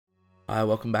Hi,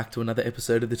 welcome back to another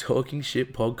episode of the Talking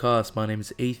Shit podcast. My name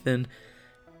is Ethan,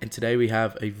 and today we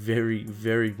have a very,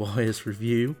 very biased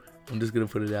review. I'm just going to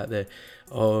put it out there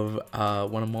of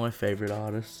one of my favourite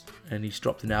artists, and he's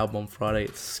dropped an album on Friday.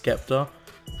 It's Skepta.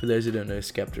 For those who don't know,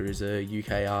 Skepta is a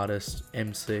UK artist,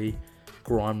 MC,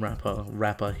 grime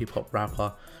rapper, hip-hop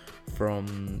rapper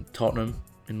from Tottenham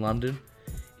in London.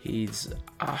 He's,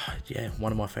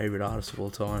 one of my favourite artists of all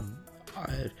time.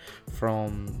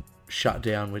 From Shut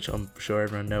Down, which I'm sure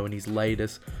everyone know, and his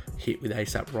latest hit with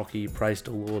A$AP Rocky, Praise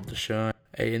the Lord to Shine.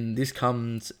 And this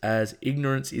comes as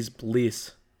Ignorance is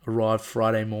Bliss arrived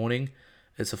Friday morning.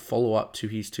 It's a follow-up to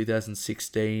his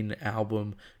 2016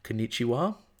 album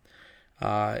Konnichiwa.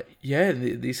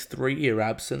 This 3-year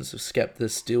absence of Skepta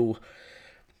still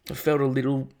felt a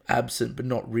little absent, but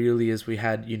not really, as we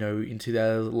had,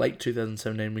 in late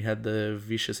 2017, we had the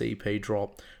Vicious EP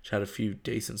drop, which had a few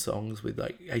decent songs with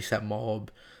like A$AP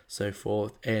Mob, so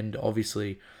forth, and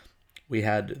obviously we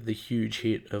had the huge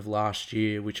hit of last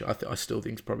year, which I still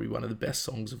think is probably one of the best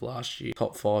songs of last year,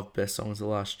 top 5 best songs of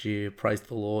last year, Praise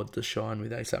the Lord to Shine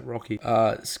with A$AP Rocky.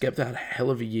 Skepta had a hell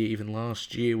of a year even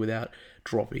last year without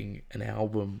dropping an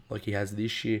album like he has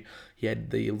this year. He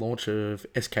had the launch of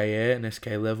SK Air and SK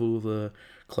Level, the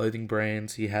clothing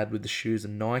brands he had with the shoes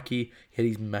and Nike. He had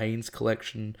his mains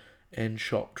collection and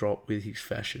shop drop with his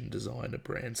fashion designer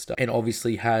brand stuff. And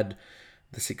obviously had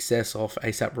the success of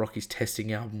A$AP Rocky's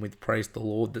testing album with Praise the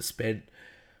Lord that spent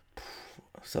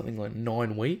something like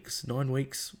 9 weeks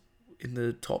in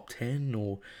the top 10,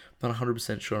 or not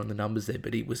 100% sure on the numbers there,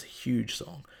 but it was a huge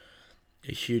song,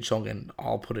 and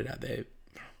I'll put it out there,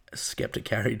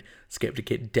 Skepta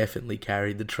definitely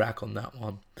carried the track on that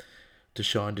one, to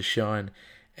Shine,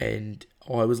 and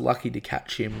I was lucky to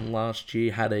catch him last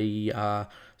year. Had a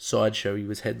sideshow he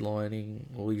was headlining,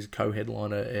 or he's a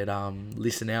co-headliner at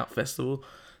Listen Out Festival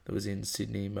that was in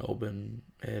Sydney, Melbourne,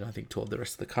 and I think toured the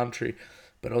rest of the country.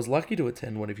 But I was lucky to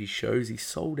attend one of his shows. He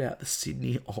sold out the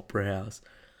Sydney Opera House,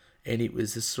 and it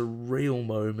was a surreal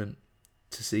moment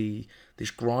to see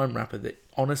this grime rapper that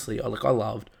honestly I've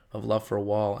loved for a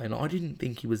while, and I didn't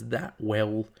think he was that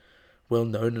well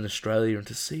known in Australia, and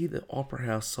to see the Opera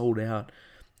House sold out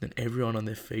and everyone on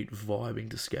their feet vibing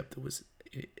to Skepta was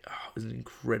an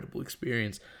incredible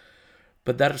experience.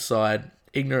 But that aside,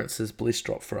 Ignorance is Bliss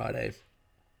dropped Friday,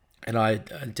 and I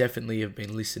definitely have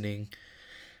been listening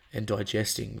and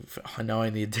digesting for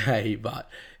knowing the day, but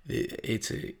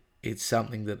it's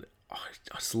something that I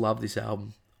just love this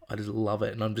album. I just love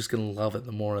it, and I'm just going to love it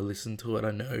the more I listen to it, I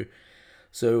know.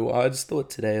 So I just thought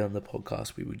today on the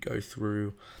podcast we would go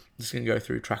through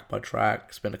track by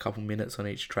track, spend a couple minutes on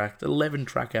each track. The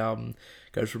 11-track album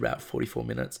goes for about 44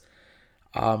 minutes.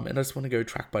 And I just want to go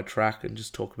track by track and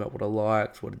just talk about what I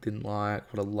liked, what I didn't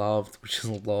like, what I loved, which is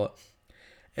a lot.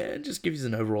 And just give you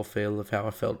an overall feel of how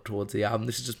I felt towards the album.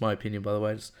 This is just my opinion, by the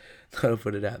way. I just gotta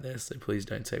put it out there, so please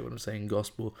don't take what I'm saying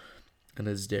gospel. And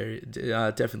it's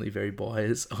definitely very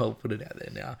biased. I'll put it out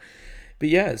there now. But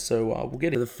yeah, so we'll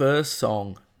get into the first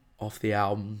song off the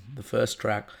album. The first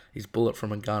track is Bullet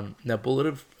From a Gun. Now,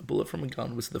 Bullet From a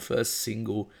Gun was the first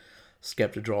single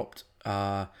Skepta dropped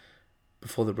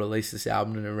before the release of this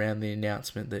album, and around the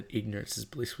announcement that Ignorance is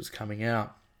Bliss was coming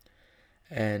out.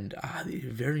 And a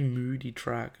very moody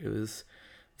track. It was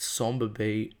somber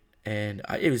beat, and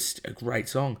it was a great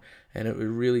song. And it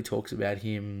really talks about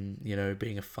him,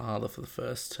 being a father for the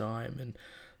first time and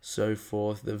so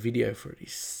forth. The video for it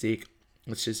is sick.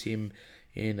 It's just him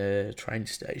in a train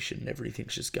station.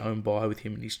 Everything's just going by with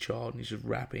him and his child, and he's just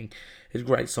rapping. It's a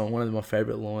great song. One of my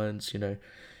favourite lines,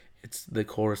 it's the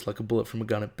chorus, like a bullet from a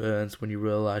gun, it burns when you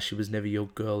realise she was never your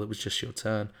girl, it was just your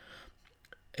turn.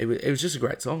 It was just a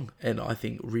great song, and I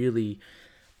think really,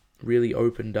 really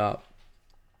opened up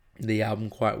the album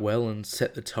quite well and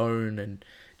set the tone, and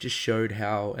just showed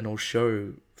how, and I'll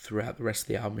show throughout the rest of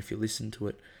the album if you listen to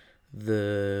it,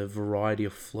 the variety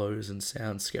of flows and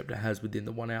sounds Skepta has within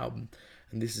the one album,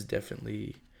 and this is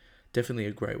definitely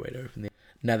a great way to open it.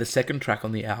 Now, the second track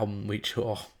on the album, which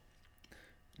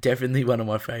definitely one of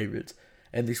my favorites,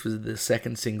 and this was the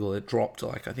second single that dropped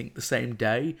I think the same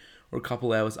day or a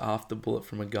couple hours after Bullet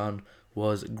From a Gun,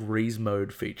 was Grease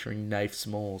Mode featuring Nafe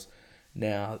Smalls.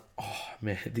 Now,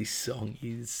 this song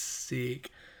is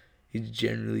sick. It's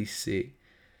generally sick.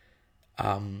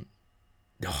 The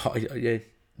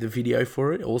video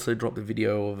for it, also dropped the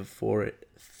video for it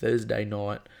Thursday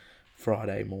night,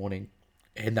 Friday morning,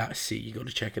 and that's sick. You got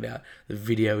to check it out. The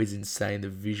video is insane. The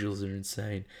visuals are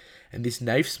insane. And this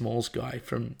Nafe Smalls guy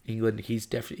from England, he's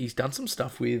done some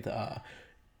stuff with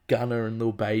Gunna and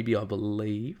Lil Baby, I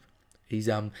believe. He's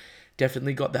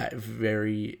definitely got that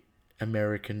very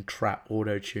American trap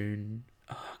auto-tune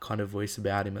kind of voice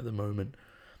about him at the moment,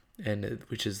 and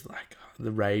which is like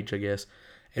the rage, I guess,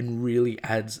 and really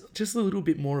adds just a little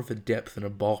bit more of a depth and a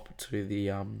bop to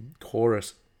the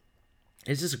chorus.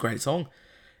 It's just a great song.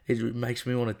 It makes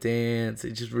me want to dance.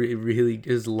 It just really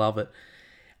just love it.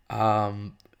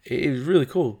 It was really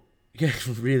cool. Yeah,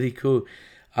 really cool.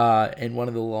 And one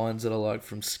of the lines that I like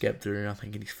from Skepta, and I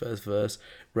think in his first verse,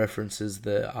 references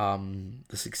the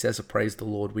success of Praise the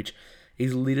Lord, which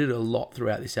he's littered a lot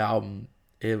throughout this album.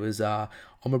 It was I'm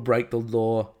gonna break the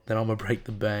law, then I'm gonna break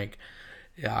the bank.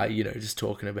 Just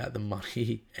talking about the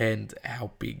money and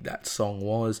how big that song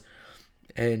was.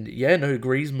 And yeah, no,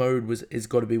 Grease Mode is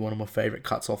got to be one of my favourite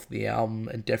cuts off the album,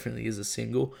 and definitely is a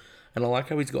single. And I like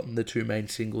how he's gotten the two main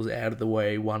singles out of the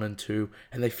way, 1 and 2,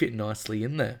 and they fit nicely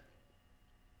in there.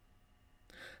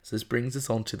 So this brings us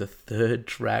on to the third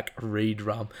track,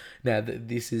 Redrum. Now,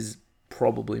 this is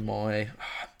probably I'm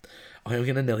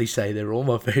going to nearly say they're all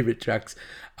my favourite tracks.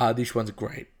 This one's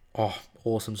great. Oh,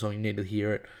 awesome song. You need to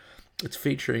hear it. It's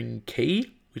featuring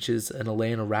Key, which is an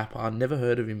Atlanta rapper. I've never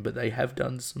heard of him, but they have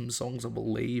done some songs, I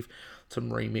believe,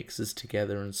 some remixes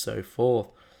together and so forth.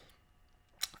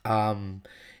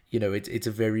 It's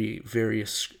a very, very,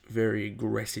 very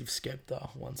aggressive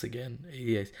Skepta. Once again,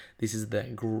 yes, this is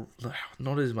that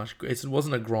not as much. It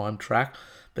wasn't a grime track,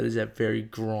 but it's that very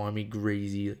grimy,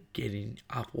 greasy, getting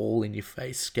up all in your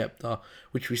face Skepta,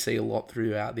 which we see a lot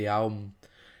throughout the album.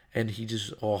 And he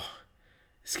just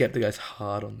Skepta goes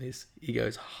hard on this. He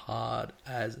goes hard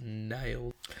as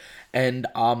nails. And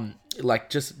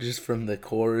just from the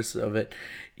chorus of it,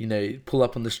 pull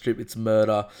up on the strip, it's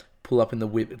murder. Pull up in the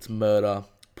whip, it's murder.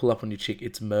 Pull up on your chick,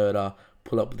 it's murder.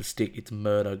 Pull up with the stick, it's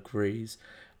murder. Grease.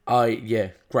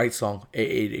 Great song.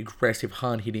 Aggressive,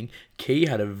 hard hitting. Key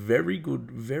had a very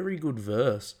good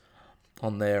verse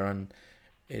on there, and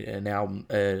an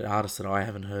artist that I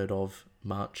haven't heard of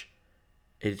much.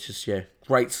 It's just,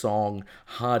 great song,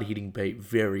 hard hitting beat,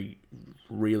 very,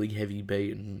 really heavy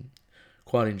beat, and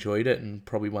quite enjoyed it, and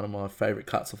probably one of my favourite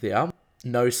cuts off the album.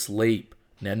 No Sleep.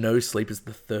 Now, No Sleep is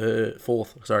the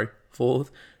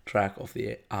fourth track off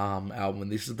the album,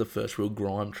 and this is the first real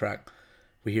grime track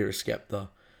we hear of Skepta,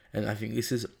 and I think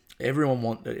this is everyone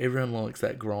likes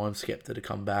that grime Skepta to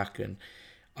come back, and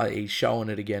he's showing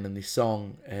it again in this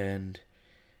song, and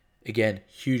again,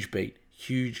 huge beat.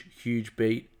 Huge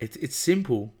beat. It's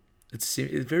simple. It's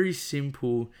very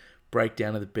simple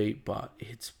breakdown of the beat, but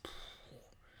it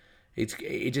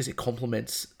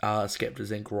complements Skepta's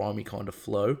then grimy kind of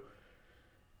flow,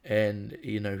 and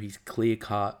he's clear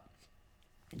cut,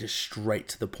 just straight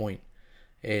to the point,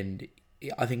 and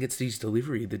I think it's his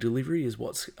delivery. The delivery is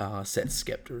what sets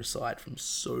Skepta aside from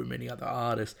so many other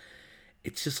artists.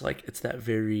 It's just like it's that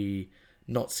very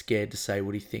not scared to say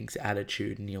what he thinks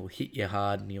attitude, and he'll hit you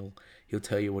hard, and he'll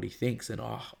tell you what he thinks, and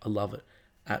I love it.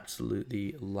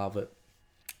 Absolutely love it.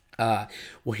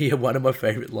 One of my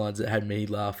favourite lines that had me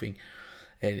laughing,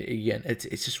 and again, it's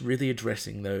just really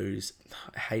addressing those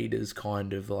haters,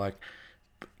 kind of like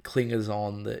clingers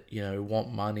on that,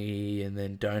 want money and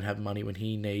then don't have money when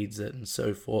he needs it and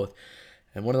so forth.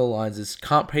 And one of the lines is,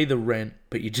 can't pay the rent,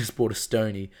 but you just bought a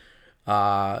Stony.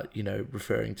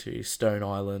 Referring to Stone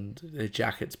Island, the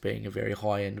jackets being a very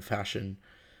high-end fashion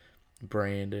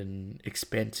brand and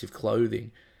expensive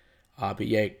clothing. But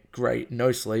yeah, great.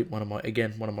 No Sleep, one of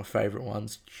my favourite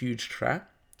ones. Huge track.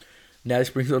 Now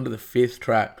this brings on to the fifth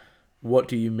track, What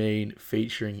Do You Mean,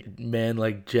 featuring man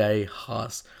like J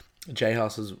Hus. J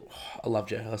Hus I love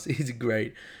J Hus. He's a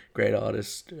great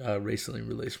artist, recently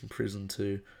released from prison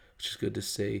too, which is good to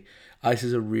see. This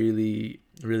is a really,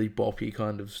 really boppy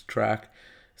kind of track.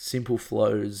 Simple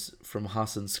flows from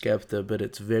Hus and Skepta, but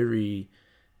it's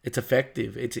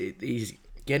effective. He's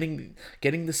getting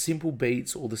the simple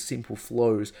beats or the simple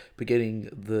flows, but getting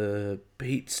the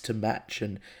beats to match,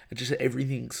 and just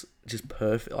everything's just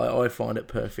perfect. I find it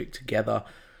perfect together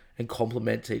and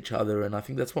complement each other, and I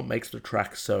think that's what makes the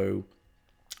track so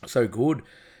good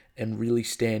and really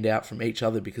stand out from each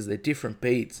other, because they're different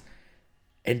beats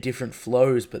and different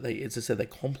flows, but as I said, they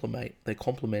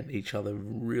complement each other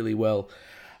really well.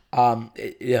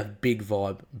 Big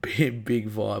vibe, big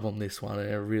vibe on this one, and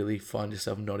I really find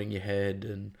yourself nodding your head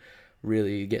and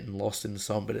really getting lost in the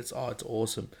song. But it's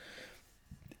awesome.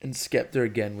 And Skepta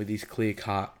again with his clear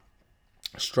cut,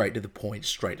 straight to the point,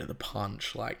 straight to the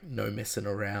punch, like no messing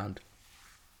around.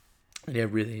 And yeah,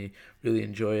 really, really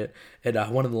enjoy it. And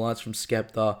one of the lines from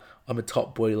Skepta, I'm a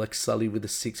top boy like Sully with a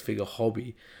 6-figure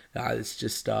hobby. It's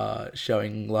just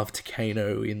showing love to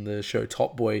Kano in the show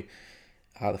Top Boy,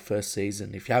 the first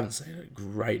season. If you haven't seen it,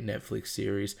 great Netflix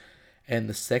series. And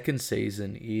the second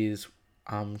season is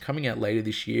coming out later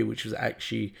this year, which was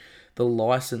actually the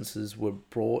licenses were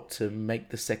brought to make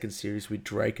the second series with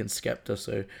Drake and Skepta.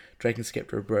 So Drake and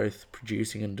Skepta are both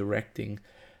producing and directing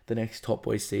the next Top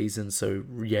Boy season. So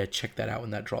yeah, check that out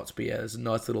when that drops. But yeah, there's a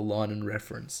nice little line and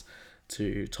reference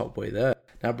to Top Boy there.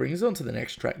 Now it brings us on to the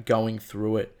next track, Going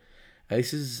Through It.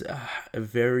 This is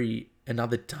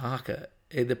another darker,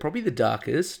 they're probably the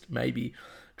darkest maybe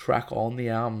track on the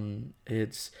album.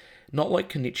 It's not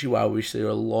like Konnichiwa, which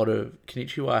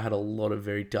Konnichiwa had a lot of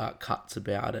very dark cuts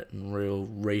about it and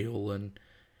real and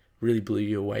really blew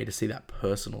you away to see that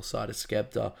personal side of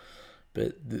Skepta.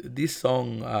 But this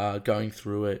song, Going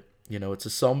Through It, it's a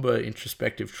somber,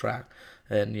 introspective track.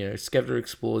 And, Skepta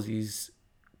explores his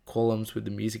qualms with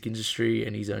the music industry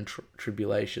and his own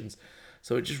tribulations.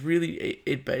 So it just really,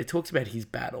 it talks about his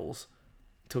battles.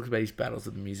 It talks about his battles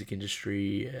with the music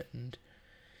industry and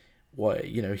what,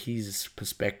 his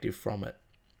perspective from it.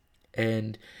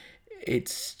 And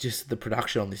it's just, the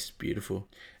production on this is beautiful.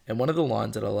 And one of the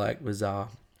lines that I like was,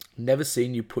 never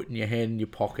seen you putting your hand in your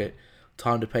pocket,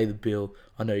 time to pay the bill,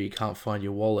 I know you can't find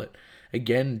your wallet.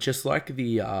 Again, just like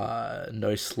the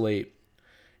No Sleep,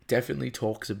 definitely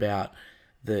talks about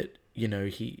that,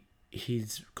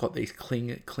 he's got these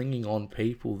clinging on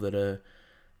people that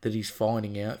he's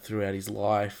finding out throughout his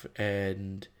life,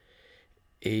 and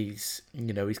he's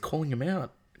calling them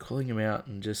out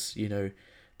and just,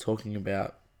 talking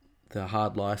about the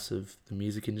hard lives of the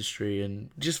music industry and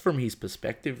just from his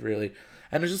perspective, really.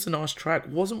 And it's just a nice track.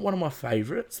 It wasn't one of my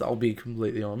favourites, I'll be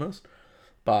completely honest,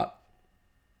 but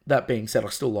that being said, I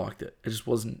still liked it. It just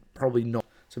wasn't, probably not.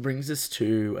 So it brings us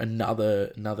to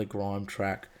another grime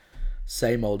track,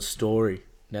 Same Old Story.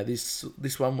 Now this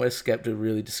one where Skepta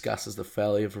really discusses the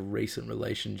failure of a recent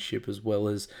relationship as well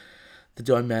as the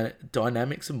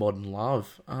dynamics of modern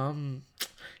love.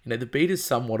 The beat is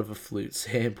somewhat of a flute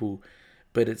sample,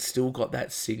 but it's still got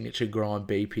that signature grime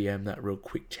BPM, that real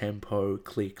quick tempo,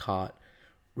 clear cut,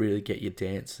 really get you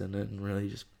dancing and really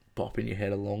just bopping your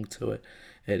head along to it.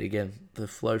 And again, the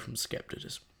flow from Skepta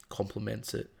just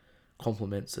complements it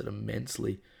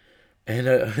immensely. And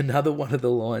another one of the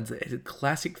lines,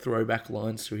 classic throwback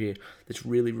lines through here that's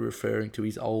really referring to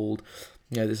his old,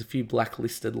 there's a few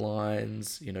blacklisted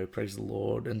lines, praise the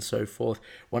Lord and so forth.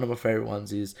 One of my favourite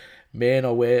ones is, man,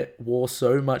 I wore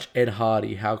so much Ed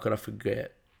Hardy, how could I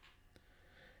forget?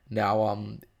 Now,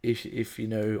 if you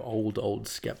know old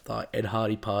Skepta, Ed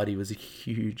Hardy Party was a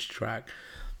huge track.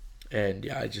 And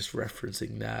yeah, just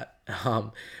referencing that.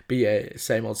 But yeah,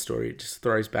 Same Old Story. It just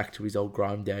throws back to his old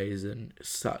grime days, and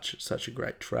such a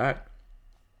great track.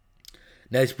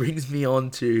 Now this brings me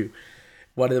on to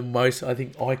one of the most, I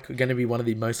think, going to be one of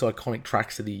the most iconic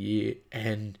tracks of the year,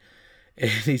 and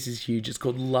this is huge. It's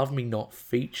called "Love Me Not,"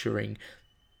 featuring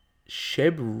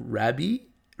Sheb Rabbi.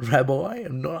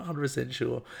 I'm not 100%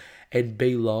 sure, and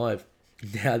Be Live.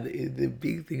 Now the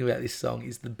big thing about this song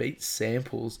is the beat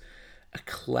samples a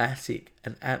classic,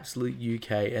 an absolute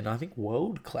UK and I think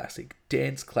world classic,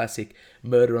 dance classic,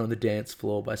 Murder on the Dance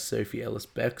Floor by Sophie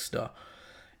Ellis-Bextor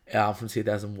from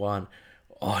 2001.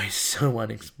 Oh, it's so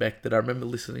unexpected. I remember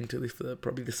listening to this for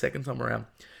probably the second time around.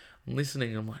 I'm listening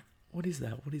and I'm like, what is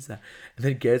that? And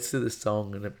then it gets to the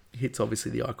song and it hits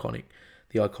obviously the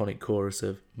iconic chorus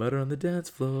of Murder on the Dance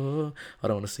Floor. I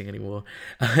don't want to sing anymore.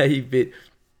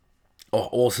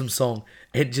 Awesome song.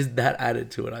 And just that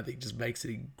added to it, I think, just makes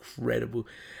it incredible.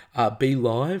 Be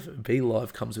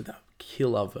Live comes with a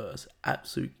killer verse.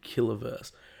 Absolute killer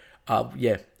verse.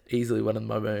 Easily one of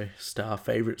my most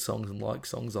favourite songs and like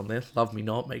songs on there. Love Me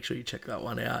Not. Make sure you check that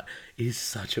one out. It is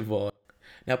such a vibe.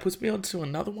 Now it puts me on to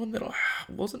another one that I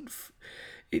wasn't...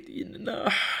 I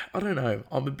don't know.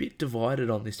 I'm a bit divided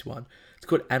on this one. It's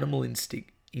called Animal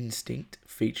Instinct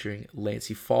featuring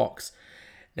Lancey Fox.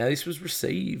 Now this was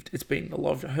received, it's been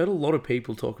I heard a lot of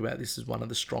people talk about this as one of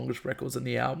the strongest records in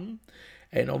the album.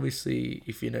 And obviously,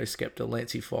 if you know Skepta,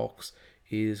 Lancey Fox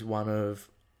is one of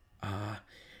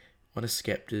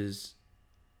Skepta's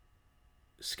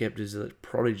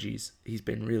prodigies. He's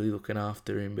been really looking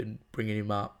after him and bringing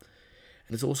him up.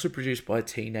 And it's also produced by a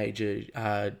teenager,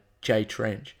 Jay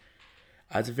Trench.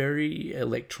 It's a very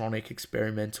electronic,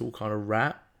 experimental kind of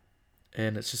rap.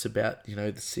 And it's just about,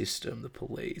 the system, the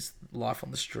police, life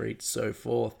on the streets, so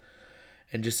forth.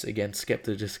 And just, again,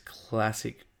 Skepta, just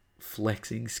classic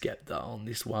flexing Skepta on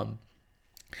this one.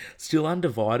 Still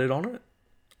undivided on it.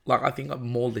 Like, I think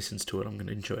more listens to it, I'm going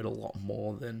to enjoy it a lot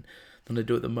more than I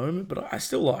do at the moment. But I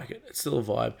still like it. It's still a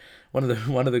vibe.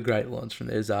 One of the great lines from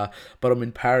there is, but I'm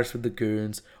in Paris with the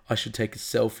goons. I should take a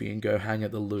selfie and go hang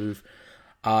at the Louvre.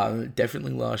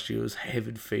 Definitely last year was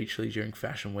heavily featured during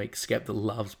Fashion Week. Skepta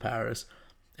loves Paris.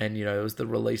 And, it was the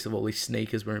release of all these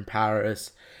sneakers were in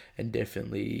Paris, and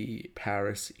definitely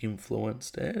Paris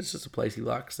influenced. And it's just a place he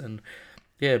likes. And,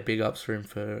 yeah, big ups for him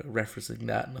for referencing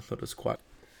that. And I thought it was quite...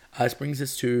 this brings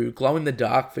us to Glow in the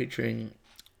Dark featuring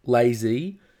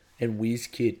Lazy and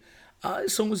Wizkid.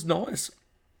 This song was nice.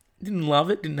 Didn't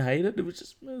love it, didn't hate it. It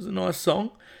was a nice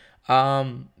song.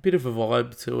 Bit of a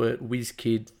vibe to it.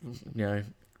 Wizkid,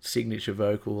 signature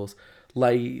vocals.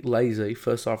 Lazy,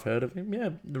 first I've heard of him.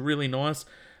 Yeah, really nice.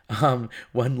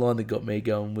 One line that got me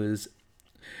going was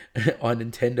on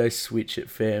Nintendo Switch at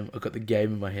fam, I got the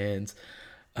game in my hands.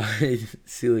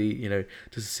 Silly,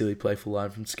 just a silly playful line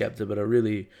from Skepta, but I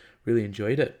really, really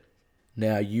enjoyed it.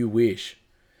 Now You Wish.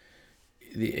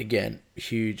 Again,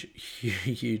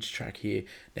 huge track here.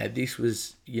 Now this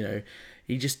was,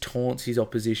 he just taunts his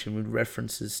opposition with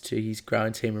references to his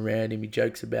growing team around him. He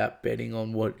jokes about betting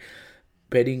on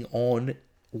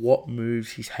what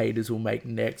moves his haters will make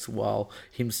next, while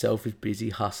himself is busy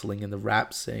hustling in the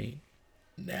rap scene.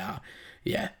 Now,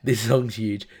 yeah, this song's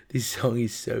huge. This song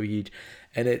is so huge,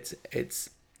 and it's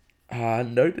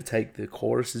note to take. The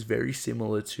chorus is very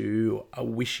similar to "I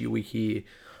Wish You Were Here,"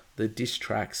 the diss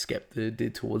track Skepta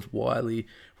did towards Wiley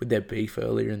with their beef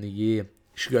earlier in the year. You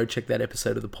should go check that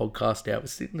episode of the podcast out. We're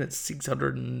sitting at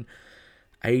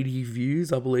 680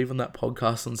 views, I believe, on that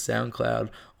podcast on SoundCloud,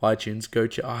 iTunes. Go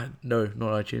check. No,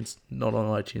 not iTunes. Not on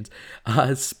iTunes.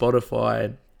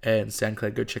 Spotify and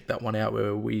SoundCloud. Go check that one out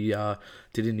where we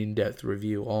did an in-depth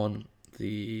review on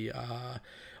the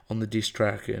diss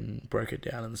track and broke it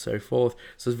down and so forth.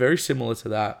 So it's very similar to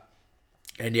that.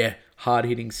 And yeah,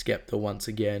 hard-hitting Skepta once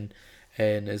again.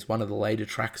 And as one of the later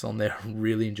tracks on there, I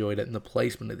really enjoyed it. And the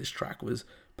placement of this track was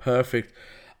perfect.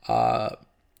 A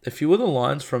few of the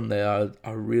lines from there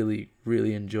I really,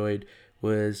 really enjoyed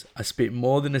was, I spit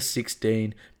more than a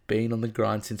 16, been on the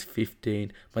grind since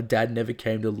 15. My dad never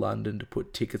came to London to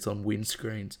put tickets on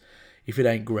windscreens. If it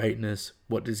ain't greatness,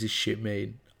 what does this shit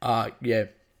mean? Yeah,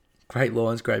 great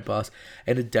lines, great bars.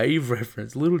 And a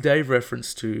little Dave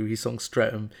reference to his song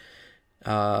Streatham.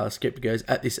 Skepta goes,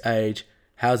 at this age,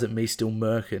 how's it me still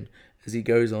murking? As he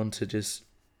goes on to just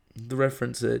the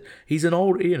reference that he's an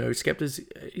old, Skepta's,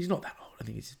 he's not that old. I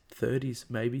think he's 30s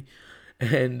maybe.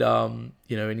 And, and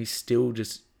he's still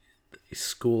just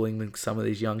schooling some of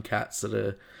these young cats that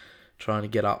are trying to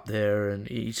get up there. And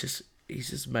he's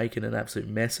just making an absolute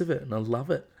mess of it. And I love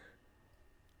it.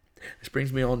 This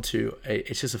brings me on to,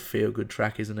 it's just a feel-good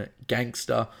track, isn't it?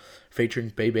 Gangster, featuring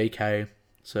BBK.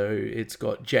 So it's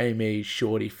got Jamie,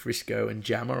 Shorty, Frisco, and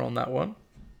Jammer on that one.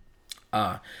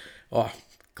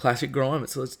 Classic grime.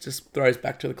 So it just throws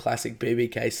back to the classic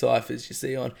BBK ciphers you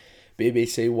see on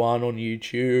BBC One on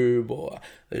YouTube, or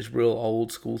those real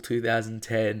old school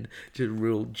 2010, just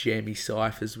real jammy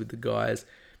ciphers with the guys.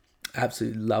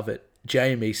 Absolutely love it.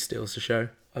 Jamie steals the show,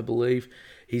 I believe.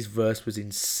 His verse was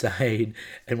insane.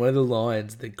 And one of the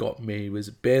lines that got me was,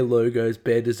 bare logos,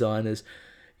 bare designers,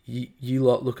 you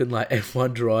lot looking like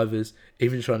F1 drivers,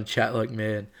 even trying to chat like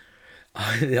man.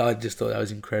 I just thought that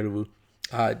was incredible.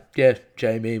 Yeah,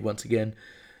 Jamie, once again,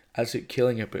 absolutely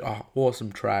killing it. But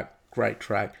awesome track, great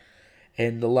track.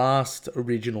 And the last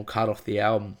original cut off the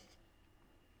album.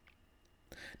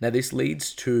 Now this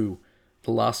leads to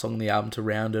the last song on the album to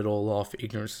round it all off.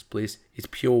 Ignorance is Bliss. It's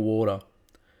Pure Water.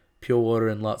 Pure Water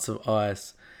and Lots of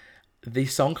Ice. The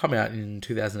song came out in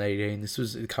 2018. This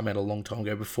was come out a long time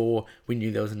ago, before we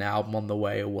knew there was an album on the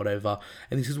way or whatever.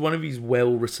 And this is one of his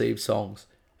well-received songs.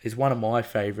 It's one of my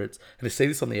favourites. And to see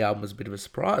this on the album was a bit of a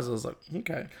surprise. I was like,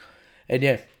 okay. And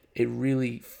yeah, it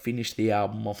really finished the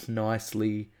album off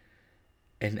nicely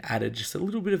and added just a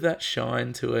little bit of that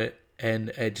shine to it. And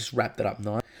it just wrapped it up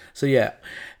nice. So yeah,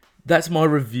 that's my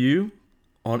review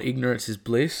on Ignorance is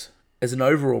Bliss. As an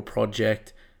overall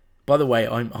project, by the way,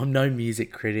 I'm no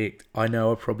music critic. I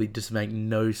know I probably just make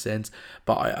no sense,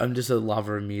 but I'm just a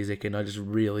lover of music, and I'm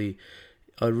really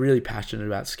passionate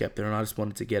about Skepta, and I just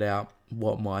wanted to get out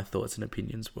what my thoughts and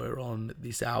opinions were on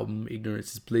this album,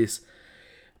 Ignorance is Bliss.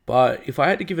 But if I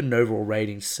had to give it an overall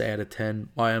rating, say out of 10,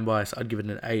 my own bias, I'd give it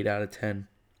an 8 out of 10.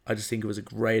 I just think it was a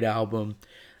great album.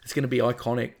 It's going to be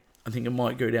iconic. I think it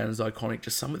might go down as iconic.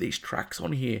 Just some of these tracks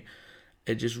on here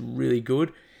are just really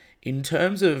good. In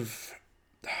terms of,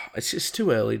 it's just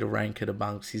too early to rank it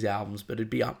amongst his albums, but it'd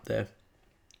be up there.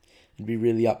 It'd be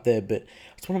really up there. But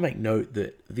I just want to make note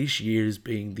that this year is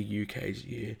being the UK's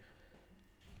year.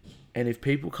 And if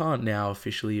people can't now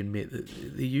officially admit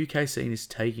that the UK scene is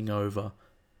taking over,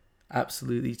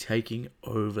 absolutely taking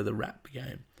over the rap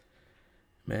game,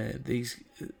 man,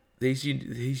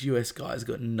 these US guys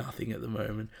got nothing at the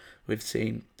moment. We've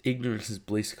seen Ignorance is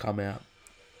Bliss come out.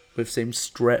 We've seen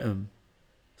Streatham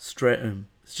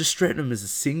Just Threaten as a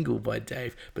single by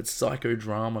Dave, but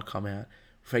Psychodrama come out.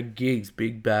 We've had Gigs,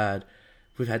 Big Bad.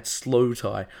 We've had Slow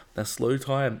Tie. Now, Slow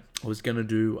Tie, I was going to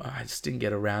do, I just didn't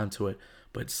get around to it,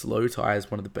 but Slow Tie is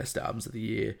one of the best albums of the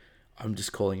year. I'm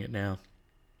just calling it now.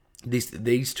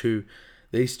 These two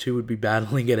would be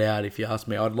battling it out if you ask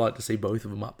me. I'd like to see both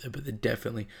of them up there, but they're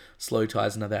definitely, Slow Tie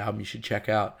is another album you should check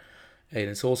out. And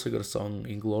it's also got a song,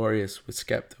 Inglorious, with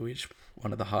Skepta, which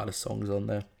one of the hardest songs on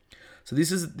there. So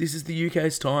this is the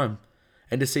UK's time.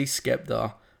 And to see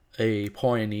Skepta, a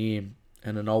pioneer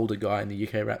and an older guy in the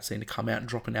UK rap scene, to come out and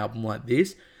drop an album like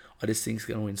this, I just think it's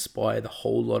going to inspire the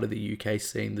whole lot of the UK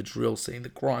scene, the drill scene, the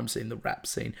grime scene, the rap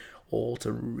scene, all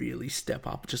to really step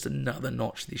up just another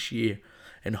notch this year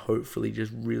and hopefully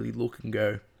just really look and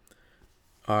go,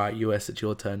 all right, US, it's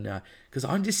your turn now. Because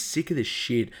I'm just sick of this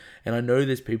shit. And I know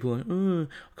there's people like, oh,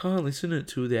 I can't listen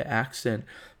to their accent.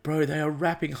 Bro, they are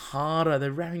rapping harder.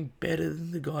 They're rapping better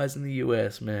than the guys in the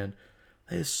US, man.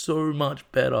 They're so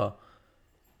much better.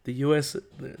 The US,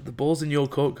 the ball's in your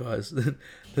court, guys.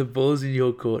 The ball's in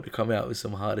your court to come out with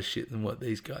some harder shit than what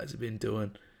these guys have been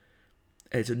doing.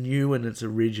 It's new and it's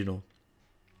original.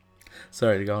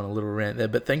 Sorry to go on a little rant there,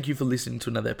 but thank you for listening to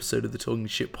another episode of the Talking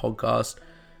Shit podcast.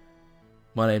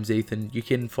 My name's Ethan. You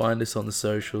can find us on the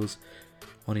socials,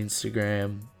 on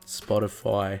Instagram,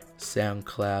 Spotify,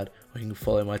 SoundCloud, or you can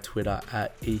follow my Twitter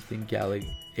at Ethan Gallagher,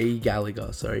 at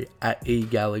E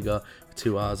Gallagher, with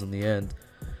 2 R's on the end.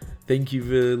 Thank you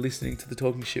for listening to the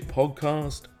Talking Shit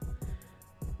podcast.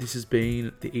 This has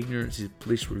been the Ignorance is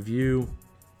Bliss review.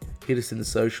 Hit us in the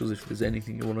socials if there's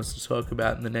anything you want us to talk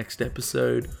about in the next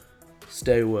episode.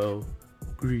 Stay well.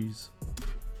 Grease.